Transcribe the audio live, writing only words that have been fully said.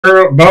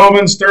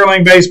Bowman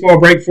Sterling Baseball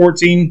break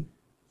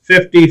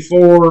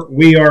 1454.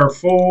 We are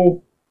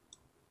full.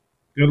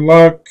 Good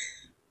luck.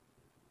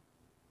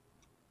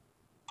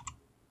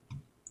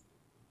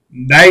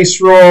 Dice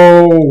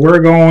roll.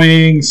 We're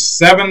going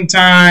 7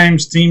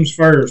 times. Teams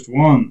first.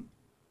 1,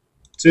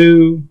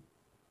 2,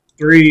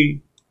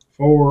 3,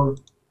 4,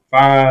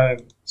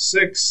 5,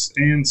 6,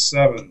 and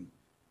 7.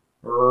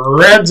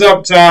 Reds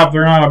up top.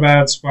 They're not a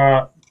bad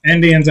spot.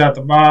 Indians at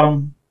the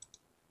bottom.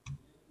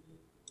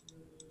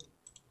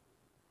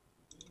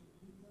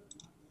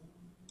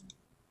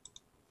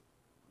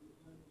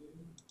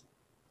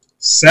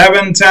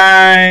 Seven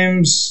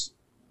times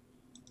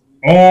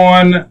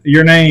on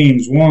your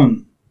names.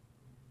 1,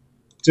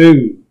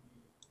 2,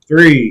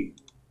 3,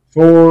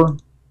 4,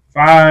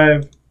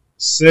 5,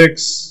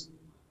 6,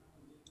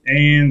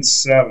 and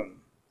 7.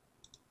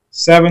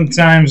 7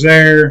 times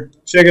there.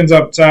 Chickens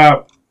up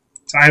top.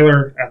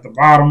 Tyler at the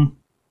bottom.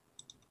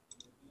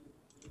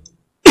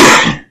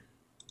 Let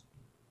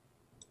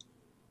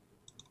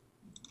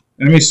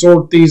me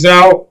sort these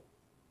out.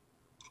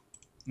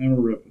 And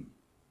we're ripping.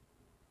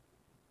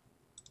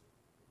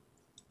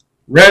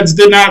 Reds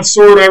did not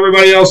sort.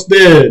 Everybody else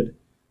did.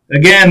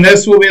 Again,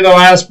 this will be the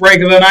last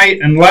break of the night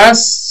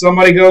unless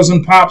somebody goes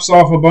and pops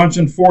off a bunch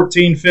in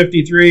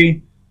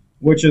 1453,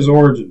 which is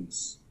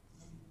Origins.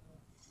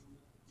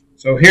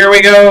 So here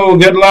we go.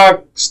 Good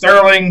luck,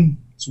 Sterling.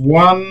 It's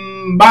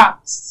 1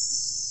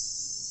 box.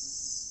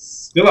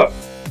 Good luck.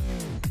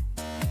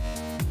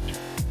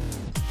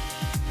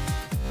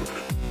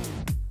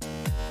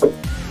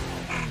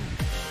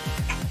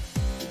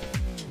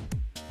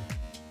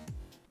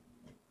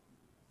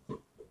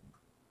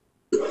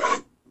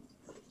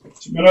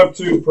 What you been up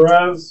to,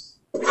 Perez?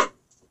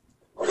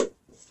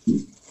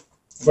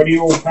 Buddy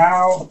old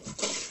pal?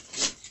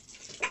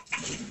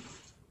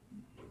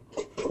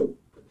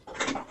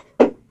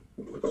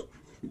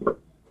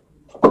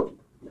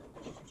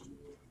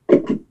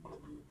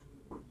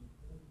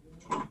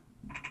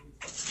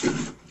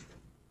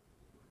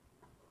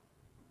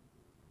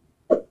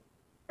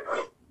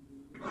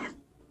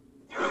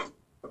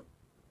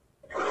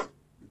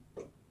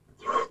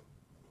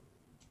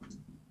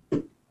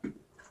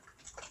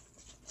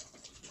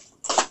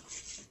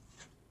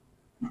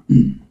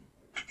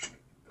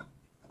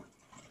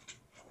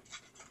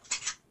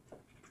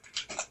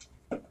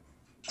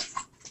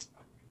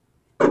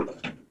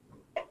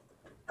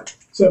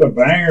 Set a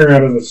banger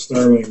out of the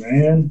Sterling,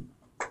 man.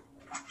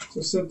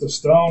 Just hit the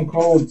Stone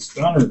Cold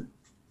Stunner.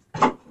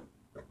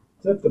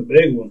 Hit the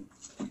big one.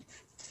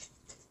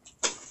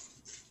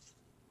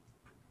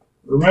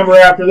 Remember,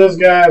 after this,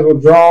 guys, we'll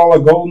draw a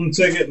golden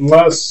ticket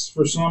unless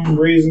for some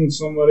reason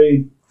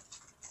somebody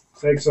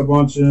takes a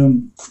bunch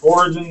in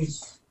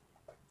Origins.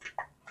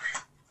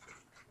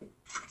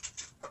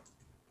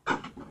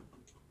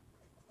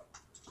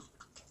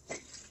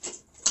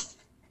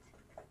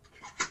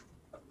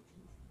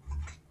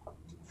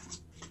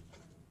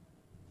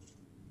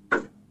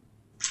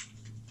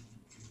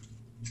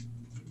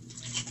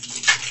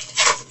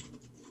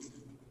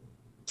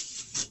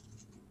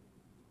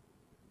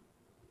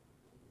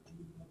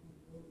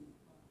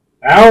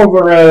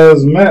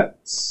 Alvarez,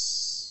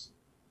 Mets.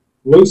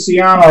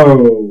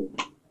 Luciano.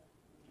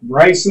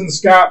 Bryson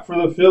Scott for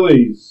the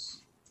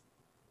Phillies.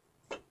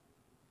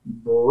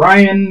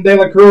 Brian De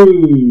La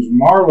Cruz,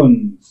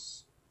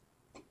 Marlins.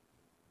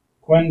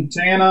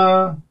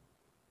 Quintana,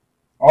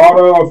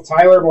 auto of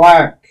Tyler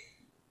Black.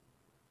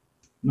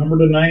 Number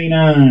to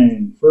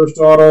 99. First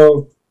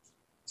auto,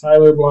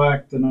 Tyler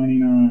Black to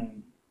 99.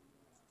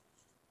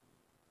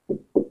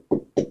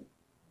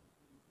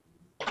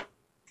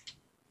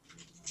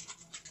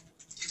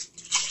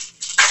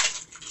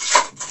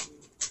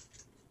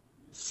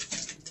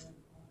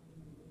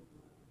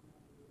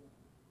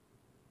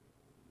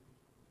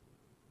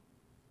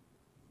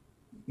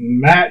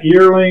 Matt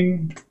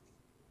Yearling,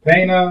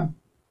 Pena,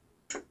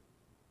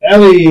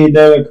 Ellie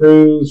De La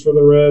Cruz for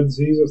the Reds.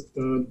 He's a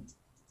stud.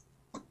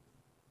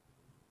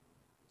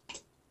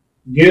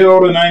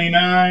 Gil to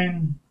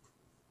 99.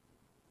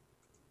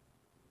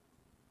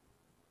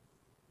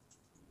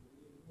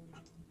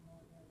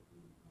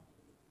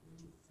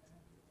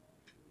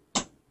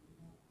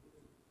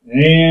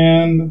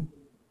 And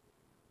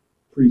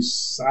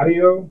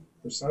Presadio,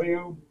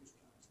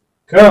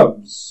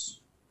 Cubs.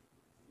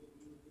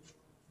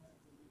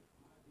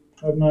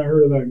 I've not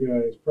heard of that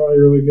guy. He's probably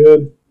really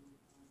good.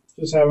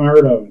 Just haven't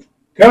heard of him.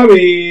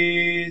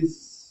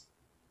 Cubbies.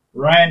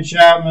 Ryan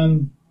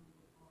Chapman.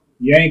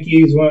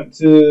 Yankees went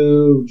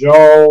to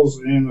Jaws,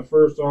 and the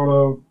first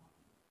auto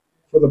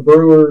for the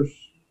Brewers,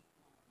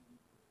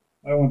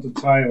 I went to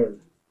Tyler.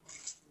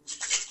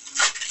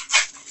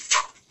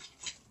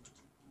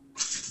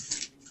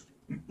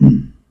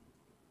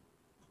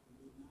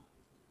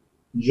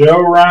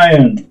 Joe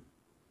Ryan.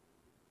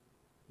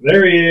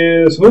 There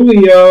he is.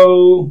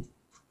 Julio.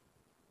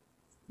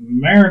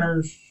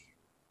 Mariners.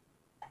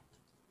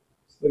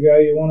 That's the guy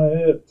you want to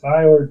hit.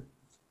 Tyler.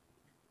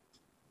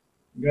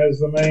 You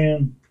guy's the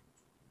man.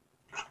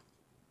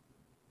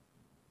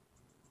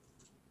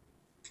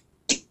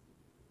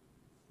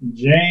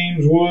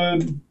 James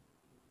Wood,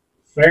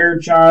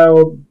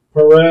 Fairchild,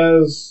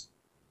 Perez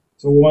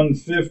to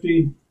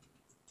 150.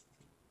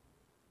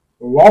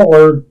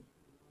 Lawler,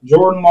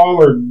 Jordan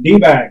Lawler,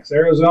 D-backs,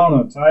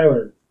 Arizona,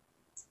 Tyler.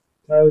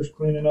 Tyler's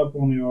cleaning up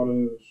on the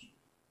autos.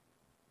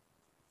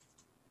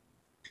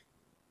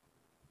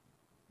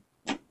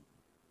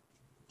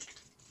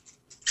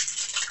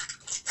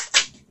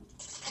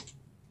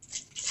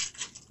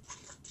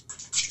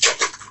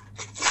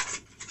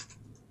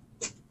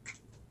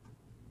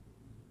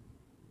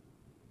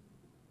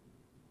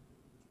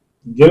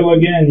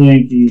 Gilligan,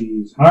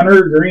 Yankees.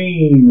 Hunter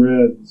Green,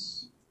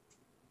 Reds.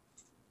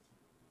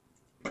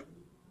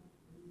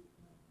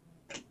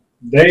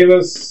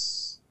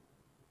 Davis,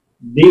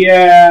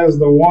 Diaz,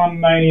 the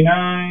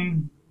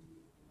 199.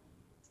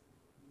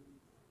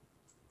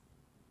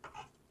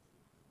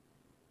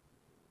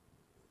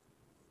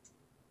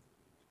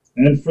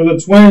 And for the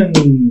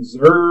Twins,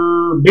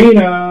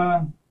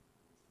 Urbina.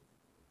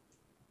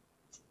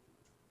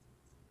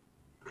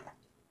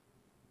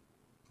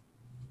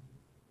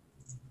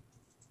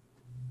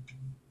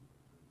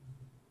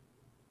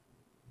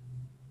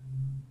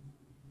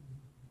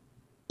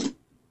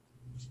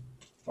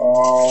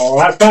 Oh,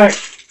 last pack.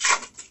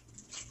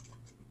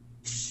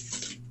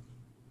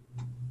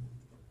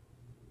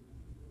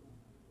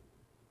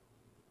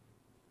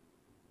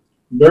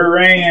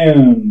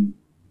 Duran.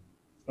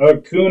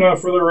 Acuna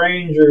for the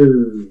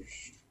Rangers.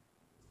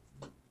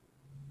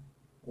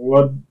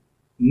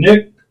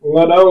 Nick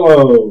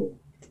Lodolo.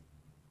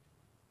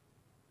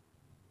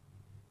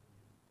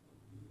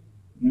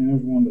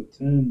 There's 1 to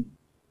 10.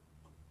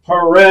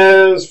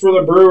 Perez for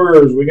the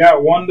Brewers. We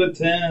got 1 to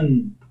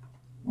 10.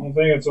 I don't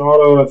think it's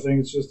auto. I think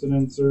it's just an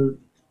insert.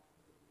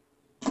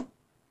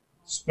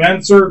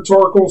 Spencer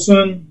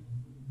Torkelson.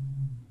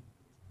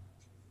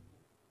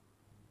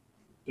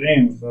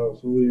 Damn, if that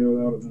was Julio,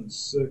 that would have been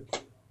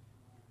sick.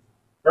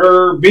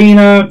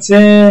 Urbina,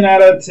 10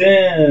 out of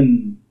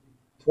 10.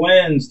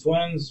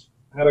 Twins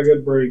had a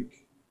good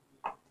break.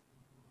 If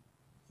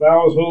that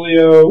was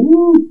Julio,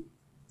 woo.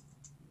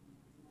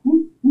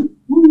 Woo, woo,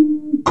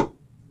 woo.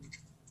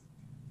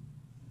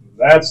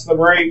 That's the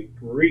break.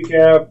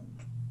 Recap.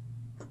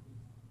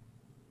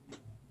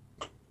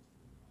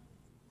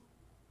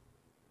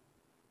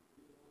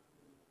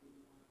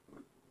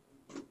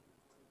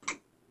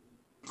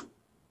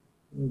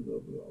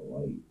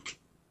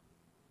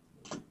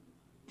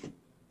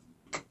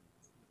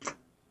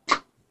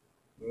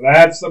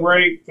 That's the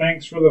break.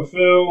 Thanks for the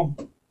fill.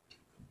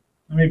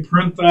 Let me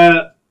print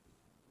that.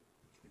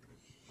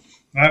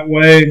 That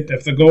way,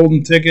 if the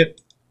golden ticket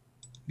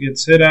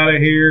gets hit out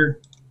of here,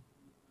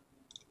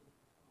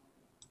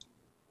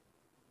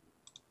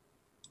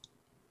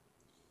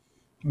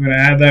 I'm going to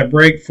add that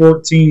break,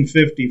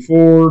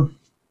 1454.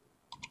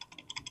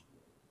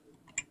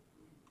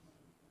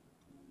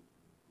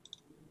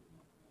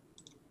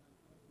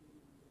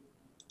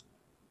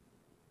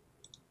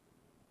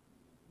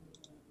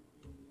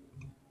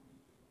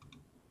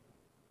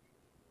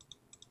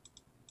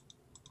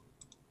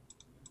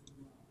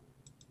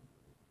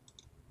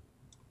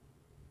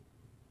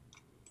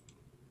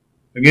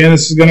 Again,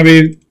 this is going to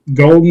be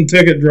golden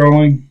ticket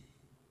drawing.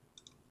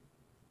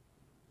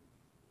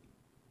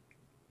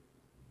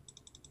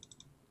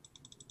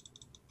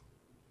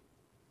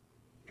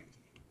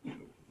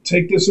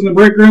 Take this in the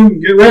break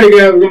room. Get ready,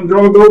 guys. We're going to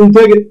draw a golden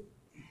ticket.